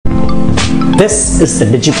This is the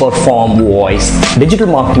DigiPerform Voice digital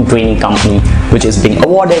marketing training company, which is being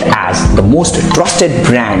awarded as the most trusted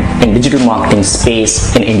brand in digital marketing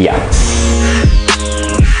space in India.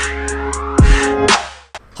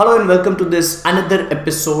 Hello and welcome to this another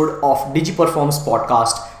episode of DigiPerform's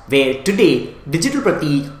podcast, where today Digital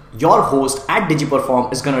Pratik, your host at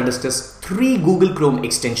DigiPerform, is going to discuss 3 Google Chrome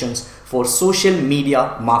extensions for social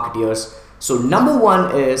media marketers. So number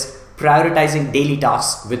 1 is prioritizing daily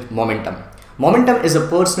tasks with Momentum. Momentum is a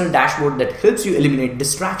personal dashboard that helps you eliminate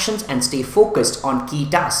distractions and stay focused on key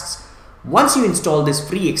tasks. Once you install this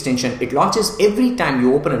free extension, it launches every time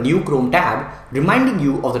you open a new Chrome tab, reminding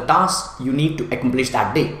you of the tasks you need to accomplish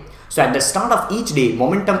that day. So at the start of each day,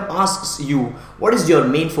 Momentum asks you, what is your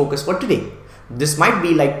main focus for today? This might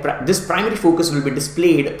be like this primary focus will be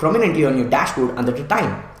displayed prominently on your dashboard under the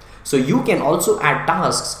time. So you can also add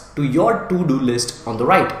tasks to your to-do list on the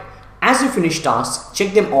right. As you finish tasks,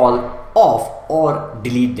 check them all off or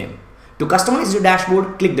delete them. To customize your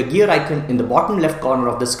dashboard, click the gear icon in the bottom left corner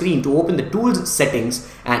of the screen to open the tools settings,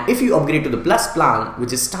 and if you upgrade to the Plus plan,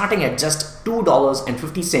 which is starting at just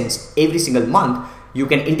 $2.50 every single month, you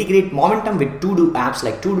can integrate Momentum with to-do apps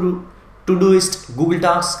like Todoist, Google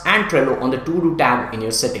Tasks and Trello on the To-Do tab in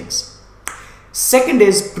your settings. Second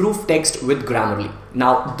is proof text with Grammarly.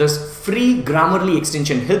 Now, this free Grammarly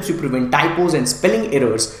extension helps you prevent typos and spelling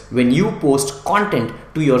errors when you post content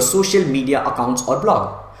to your social media accounts or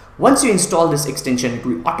blog. Once you install this extension, it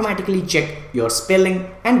will automatically check your spelling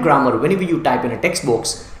and grammar whenever you type in a text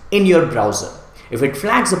box in your browser. If it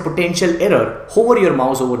flags a potential error, hover your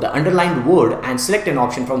mouse over the underlined word and select an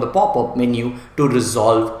option from the pop-up menu to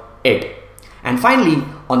resolve it. And finally,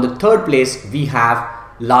 on the third place, we have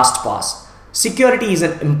LastPass. Security is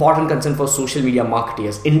an important concern for social media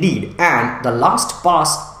marketers indeed, and the LastPass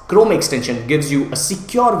Chrome extension gives you a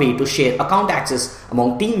secure way to share account access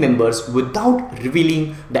among team members without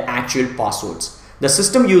revealing the actual passwords. The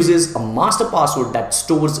system uses a master password that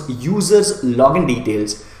stores users' login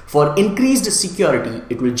details. For increased security,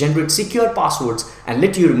 it will generate secure passwords and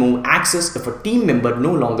let you remove access if a team member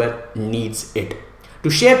no longer needs it. To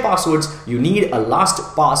share passwords, you need a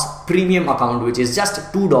LastPass premium account, which is just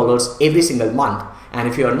 $2 every single month. And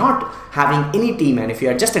if you are not having any team and if you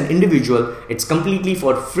are just an individual, it's completely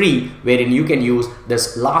for free, wherein you can use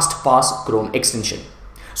this LastPass Chrome extension.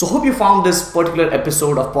 So hope you found this particular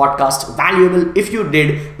episode of podcast valuable. If you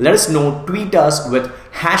did, let us know. Tweet us with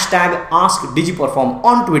 #AskDigiPerform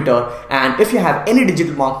on Twitter. And if you have any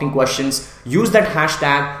digital marketing questions, use that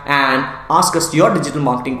hashtag and ask us your digital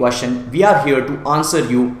marketing question. We are here to answer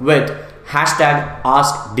you with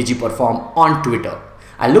 #AskDigiPerform on Twitter.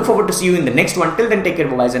 I look forward to see you in the next one. Till then, take care,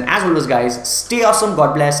 bye-bye. And as always, guys, stay awesome.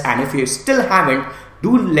 God bless. And if you still haven't,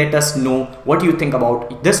 do let us know what you think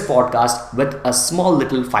about this podcast with a small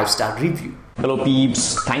little 5-star review. Hello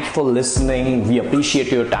peeps, thank you for listening. We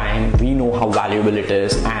appreciate your time. We know how valuable it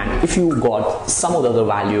is, and if you got some of the other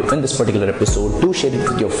value in this particular episode, do share it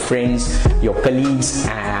with your friends, your colleagues,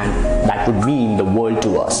 and that would mean the world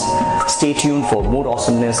to us. Stay tuned for more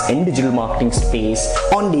awesomeness in digital marketing space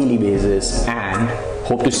on daily basis, and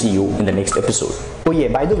hope to see you in the next episode. Oh yeah,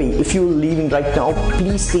 by the way, if you're leaving right now,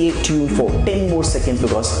 please stay tuned for 10 more seconds,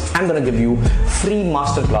 because I'm gonna give you free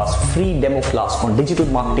masterclass, free demo class on digital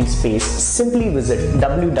marketing space. Simply visit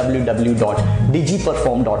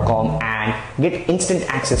www.digiperform.com and get instant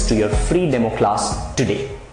access to your free demo class today.